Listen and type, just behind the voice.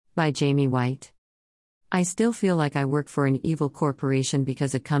By Jamie White. I still feel like I work for an evil corporation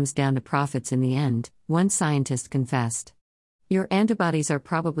because it comes down to profits in the end, one scientist confessed. Your antibodies are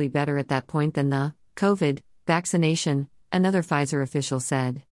probably better at that point than the COVID vaccination, another Pfizer official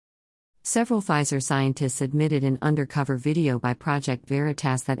said. Several Pfizer scientists admitted in undercover video by Project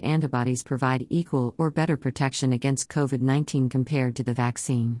Veritas that antibodies provide equal or better protection against COVID-19 compared to the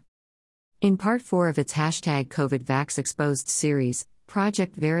vaccine. In Part 4 of its #COVIDVax Exposed series,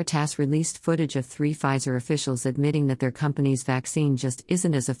 Project Veritas released footage of 3 Pfizer officials admitting that their company's vaccine just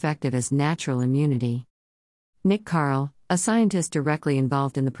isn't as effective as natural immunity. Nick Carl, a scientist directly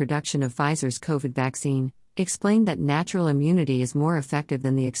involved in the production of Pfizer's COVID vaccine, explained that natural immunity is more effective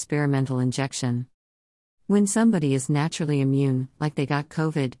than the experimental injection. When somebody is naturally immune, like they got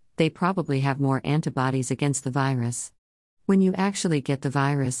COVID, they probably have more antibodies against the virus. When you actually get the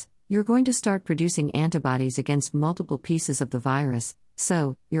virus, you're going to start producing antibodies against multiple pieces of the virus,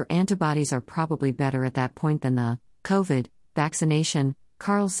 so your antibodies are probably better at that point than the COVID vaccination,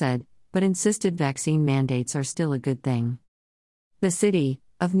 Carl said, but insisted vaccine mandates are still a good thing. The city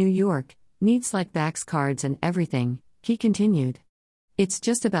of New York needs like vax cards and everything, he continued. It's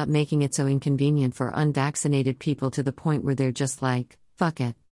just about making it so inconvenient for unvaccinated people to the point where they're just like, fuck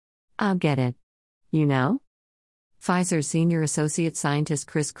it. I'll get it. You know? Pfizer senior associate scientist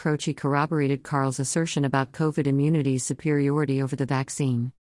Chris Croce corroborated Carl's assertion about COVID immunity's superiority over the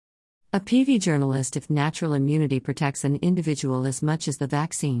vaccine. A PV journalist: if natural immunity protects an individual as much as the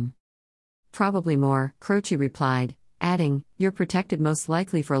vaccine? Probably more, Croce replied, adding, you're protected most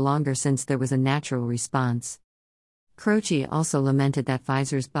likely for longer since there was a natural response. Croce also lamented that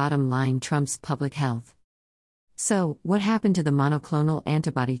Pfizer's bottom line trumps public health. So, what happened to the monoclonal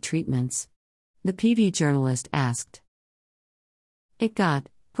antibody treatments? The PV journalist asked. It got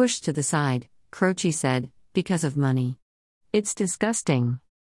pushed to the side, Croce said, because of money. It's disgusting.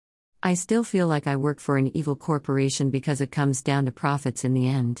 I still feel like I work for an evil corporation because it comes down to profits in the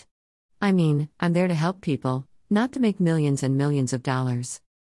end. I mean, I'm there to help people, not to make millions and millions of dollars.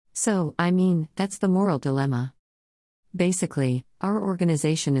 So, that's the moral dilemma. Basically, our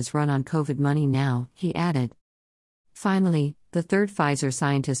organization is run on COVID money now, he added. Finally, the third Pfizer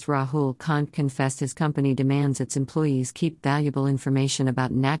scientist Rahul Kant confessed his company demands its employees keep valuable information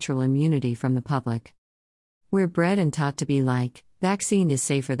about natural immunity from the public. We're bred and taught to be like, vaccine is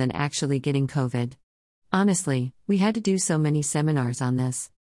safer than actually getting COVID. Honestly, we had to do so many seminars on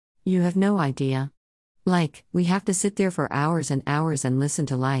this. You have no idea. We have to sit there for hours and hours and listen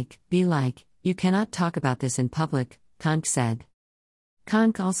to be like, you cannot talk about this in public, Kant said.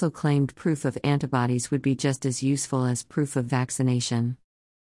 Kant also claimed proof of antibodies would be just as useful as proof of vaccination.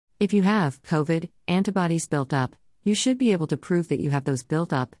 If you have COVID antibodies built up, you should be able to prove that you have those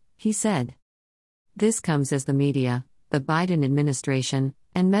built up, he said. This comes as the media, the Biden administration,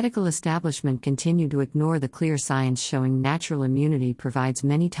 and medical establishment continue to ignore the clear science showing natural immunity provides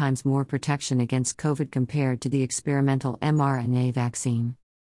many times more protection against COVID compared to the experimental mRNA vaccine.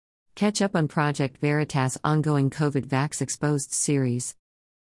 Catch up on Project Veritas' ongoing COVIDVax Exposed series.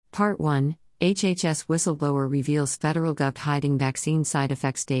 Part 1, HHS Whistleblower Reveals Federal Gov Hiding Vaccine Side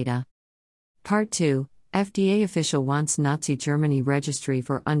Effects Data. Part 2, FDA Official Wants Nazi Germany Registry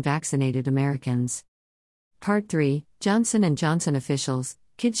for Unvaccinated Americans. Part 3, Johnson & Johnson Officials,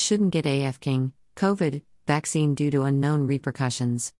 Kids Shouldn't Get AF King, COVID, Vaccine Due to Unknown Repercussions.